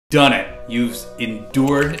done it. You've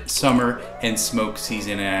endured summer and smoke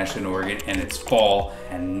season in Ashland, Oregon, and it's fall.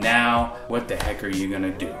 And now, what the heck are you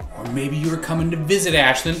gonna do? Or maybe you're coming to visit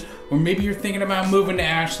Ashland, or maybe you're thinking about moving to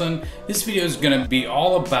Ashland. This video is gonna be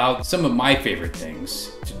all about some of my favorite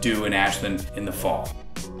things to do in Ashland in the fall.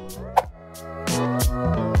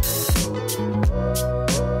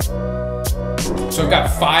 So I've got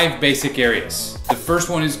 5 basic areas. The first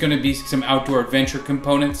one is going to be some outdoor adventure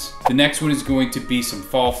components. The next one is going to be some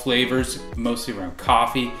fall flavors, mostly around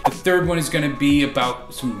coffee. The third one is going to be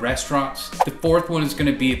about some restaurants. The fourth one is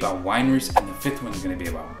going to be about wineries. And the fifth one is going to be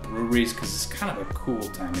about breweries, because it's kind of a cool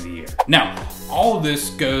time of the year. Now, all of this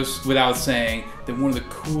goes without saying that one of the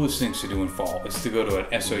coolest things to do in fall is to go to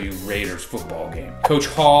an SOU Raiders football game. Coach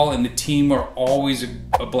Hall and the team are always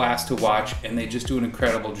a blast to watch, and they just do an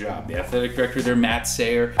incredible job. The athletic director there, Matt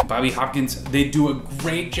Sayer, Bobby Hopkins, they do a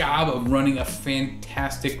great job of running a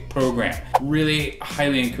fantastic program. Really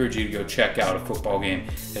highly encourage you to go check out a football game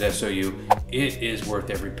at SOU. It is worth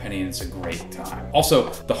every penny, and it's a great time. Also,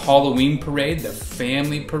 the Halloween parade, the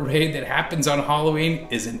family parade that happens on Halloween,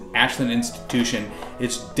 is an Ashland institution.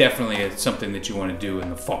 It's definitely something that you want to do in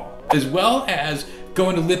the fall, as well as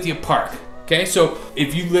going to Lithia Park. Okay, so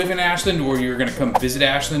if you live in Ashland, or you're gonna come visit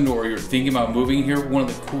Ashland, or you're thinking about moving here, one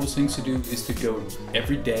of the coolest things to do is to go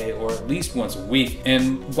every day, or at least once a week,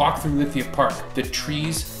 and walk through Lithia Park. The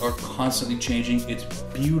trees are constantly changing. It's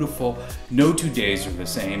beautiful. No 2 days are the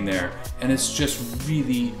same there. And it's just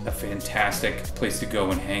really a fantastic place to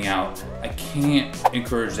go and hang out. I can't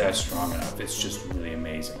encourage that strong enough. It's just really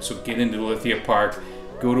amazing. So get into Lithia Park,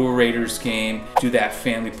 go to a Raiders game, do that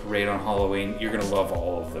family parade on Halloween. You're gonna love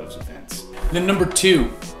all of those events. Then number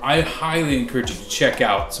 2, I highly encourage you to check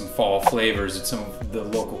out some fall flavors at some of the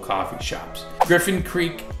local coffee shops. Griffin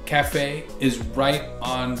Creek Cafe is right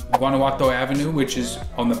on Guanajuato Avenue, which is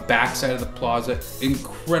on the back side of the plaza.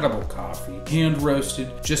 Incredible coffee, hand roasted,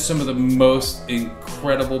 just some of the most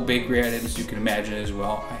incredible bakery items you can imagine as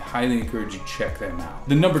well. I highly encourage you to check them out.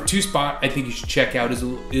 The number 2 spot I think you should check out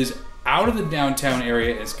is out of the downtown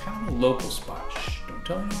area. Is kind of a local spot. Shh, don't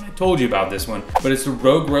tell anyone I told you about this one, but it's the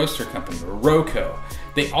Rogue Roaster Company, or ROCO.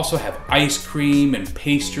 They also have ice cream and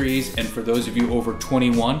pastries, and for those of you over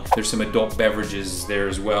 21, there's some adult beverages there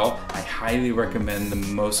as well. I highly recommend the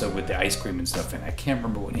mimosa with the ice cream and stuff in it. I can't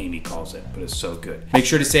remember what Amy calls it, but it's so good. Make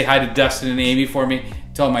sure to say hi to Dustin and Amy for me.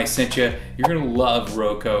 Tell them I sent you. You're gonna love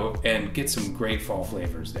ROCO and get some great fall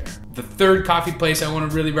flavors there. The third coffee place I wanna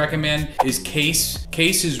really recommend is Case.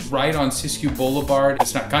 Case is right on Siskiyou Boulevard.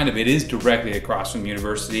 It's not kind of, it is directly across from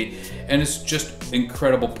University, and it's just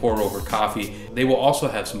incredible pour over coffee. They will also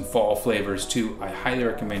have some fall flavors too. I highly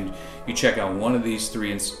recommend you check out one of these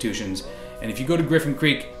 3 institutions. And if you go to Griffin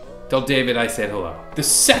Creek, tell David I said hello. The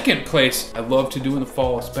second place I love to do in the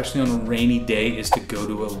fall, especially on a rainy day, is to go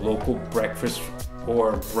to a local breakfast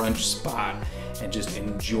or brunch spot and just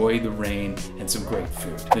enjoy the rain and some great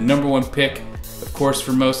food. The number 1 pick, of course,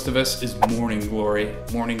 for most of us, is Morning Glory.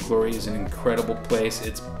 Morning Glory is an incredible place.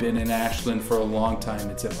 It's been in Ashland for a long time.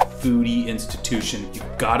 It's a foodie institution.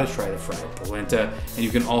 You've got to try the fried polenta, and you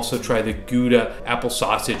can also try the Gouda apple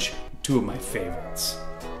sausage, 2 of my favorites.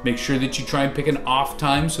 Make sure that you try and pick an off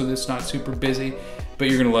time so that it's not super busy, but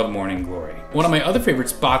you're gonna love Morning Glory. One of my other favorite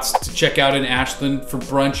spots to check out in Ashland for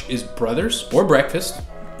brunch is Brothers, or breakfast,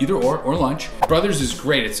 either or lunch. Brothers is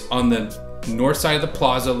great. It's on the north side of the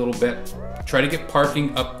plaza a little bit. Try to get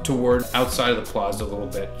parking up toward outside of the plaza a little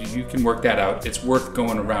bit. You can work that out. It's worth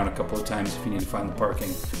going around a couple of times if you need to find the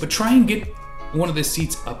parking. But try and get one of the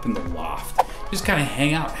seats up in the loft. Just kind of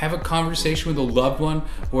hang out, have a conversation with a loved one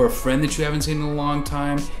or a friend that you haven't seen in a long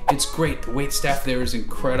time. It's great. The wait staff there is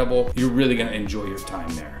incredible. You're really gonna enjoy your time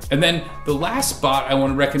there. And then the last spot I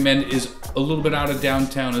want to recommend is a little bit out of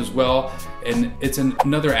downtown as well, and it's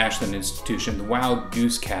another Ashland institution, the Wild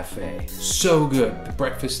Goose Cafe. So good. The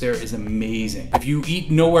breakfast there is amazing. If you eat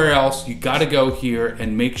nowhere else, you gotta go here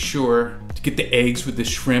and make sure to get the eggs with the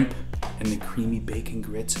shrimp and the creamy bacon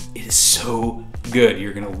grits. It is so good.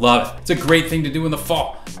 You're gonna love it. It's a great thing to do in the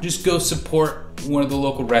fall. Just go support one of the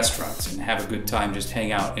local restaurants and have a good time. Just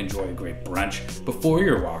hang out, enjoy a great brunch before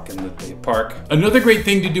you're walking the park. Another great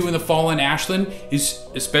thing to do in the fall in Ashland is,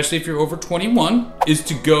 especially if you're over 21, is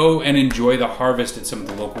to go and enjoy the harvest at some of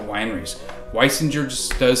the local wineries. Weisinger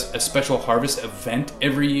just does a special harvest event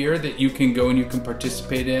every year that you can go and you can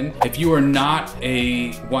participate in. If you are not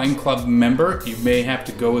a wine club member, you may have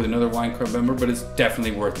to go with another wine club member, but it's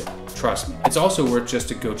definitely worth it. Trust me. It's also worth just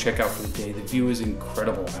to go check out for the day. The view is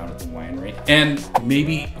incredible out at the winery. And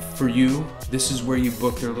maybe for you, this is where you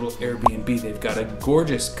book their little Airbnb. They've got a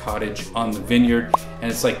gorgeous cottage on the vineyard,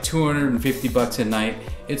 and it's like $250 a night.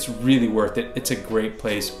 It's really worth it. It's a great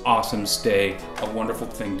place, awesome stay, a wonderful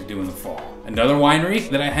thing to do in the fall. Another winery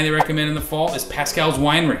that I highly recommend in the fall is Pascal's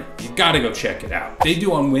Winery. You gotta go check it out. They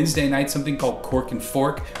do on Wednesday night something called Cork and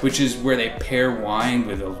Fork, which is where they pair wine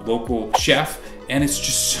with a local chef, and it's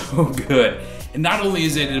just so good. And not only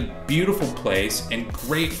is it a beautiful place and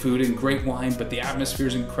great food and great wine, but the atmosphere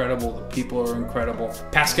is incredible, the people are incredible.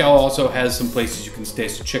 Pascal also has some places you can stay,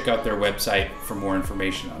 so check out their website for more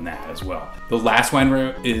information on that as well. The last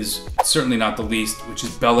winery is certainly not the least, which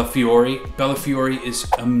is Bella Fiore. Bella Fiore is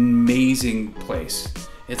an amazing place.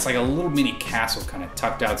 It's like a little mini castle kind of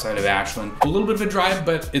tucked outside of Ashland. A little bit of a drive,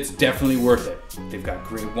 but it's definitely worth it. They've got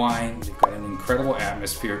great wine, they've got an incredible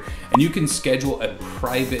atmosphere, and you can schedule a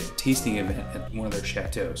private tasting event at one of their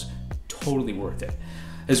chateaus. Totally worth it.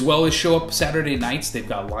 As well as show up Saturday nights, they've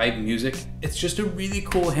got live music. It's just a really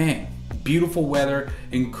cool hang. Beautiful weather,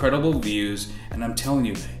 incredible views, and I'm telling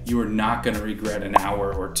you, you are not gonna regret an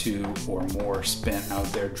hour or two or more spent out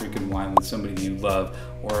there drinking wine with somebody you love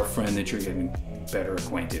or a friend that you're getting better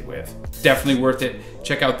acquainted with. Definitely worth it.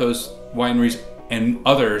 Check out those wineries and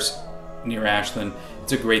others near Ashland.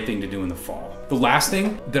 It's a great thing to do in the fall. The last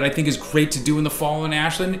thing that I think is great to do in the fall in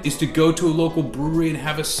Ashland is to go to a local brewery and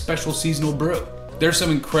have a special seasonal brew. There's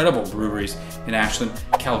some incredible breweries in Ashland.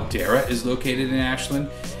 Caldera is located in Ashland,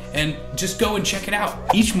 and just go and check it out.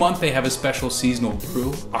 Each month they have a special seasonal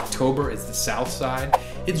brew. October is the south side.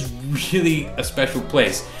 It's really a special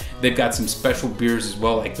place. They've got some special beers as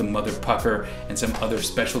well, like the Mother Pucker and some other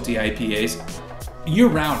specialty IPAs. Year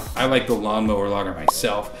round, I like the Lawnmower Lager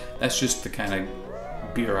myself. That's just the kind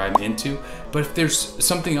of beer I'm into. But if there's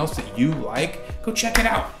something else that you like, go check it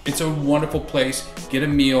out. It's a wonderful place. Get a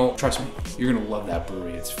meal. Trust me, you're gonna love that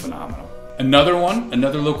brewery. It's phenomenal. Another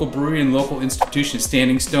local brewery and local institution is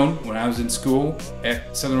Standing Stone. When I was in school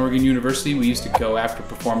at Southern Oregon University, we used to go after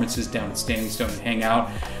performances down at Standing Stone and hang out.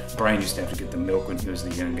 Brian used to have to get the milk when he was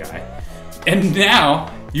the young guy. And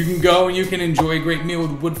now you can go and you can enjoy a great meal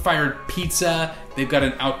with wood-fired pizza. They've got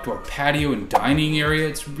an outdoor patio and dining area.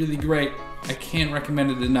 It's really great. I can't recommend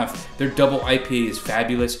it enough. Their double IPA is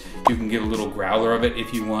fabulous. You can get a little growler of it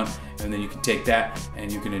if you want, and then you can take that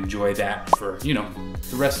and you can enjoy that for, you know,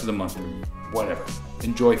 the rest of the month or whatever.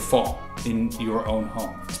 Enjoy fall in your own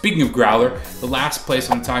home. Speaking of growler, the last place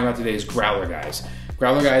I'm talking about today is Growler Guys.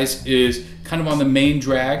 Growler Guys is kind of on the main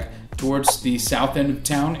drag towards the south end of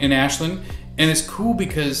town in Ashland, and it's cool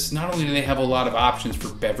because not only do they have a lot of options for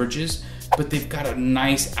beverages, but they've got a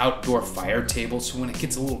nice outdoor fire table, so when it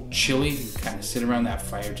gets a little chilly, you can kind of sit around that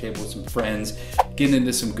fire table with some friends, get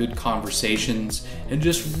into some good conversations, and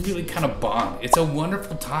just really kind of bond. It's a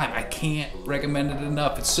wonderful time. I can't recommend it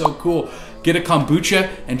enough. It's so cool. Get a kombucha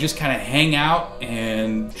and just kind of hang out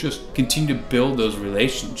and just continue to build those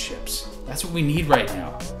relationships. That's what we need right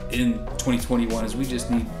now in 2021, is we just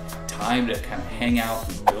need time to kind of hang out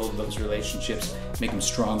and build those relationships, make them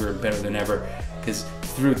stronger and better than ever, because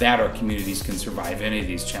through that our communities can survive any of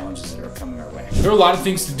these challenges that are coming our way. There are a lot of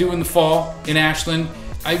things to do in the fall in Ashland.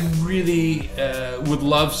 I really would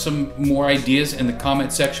love some more ideas in the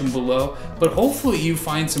comment section below, but hopefully you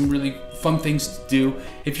find some really fun things to do.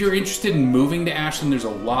 If you're interested in moving to Ashland, there's a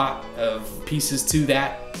lot of pieces to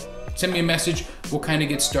that. Send me a message, we'll kind of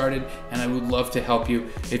get started, and I would love to help you.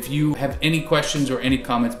 If you have any questions or any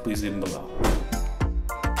comments, please leave them below.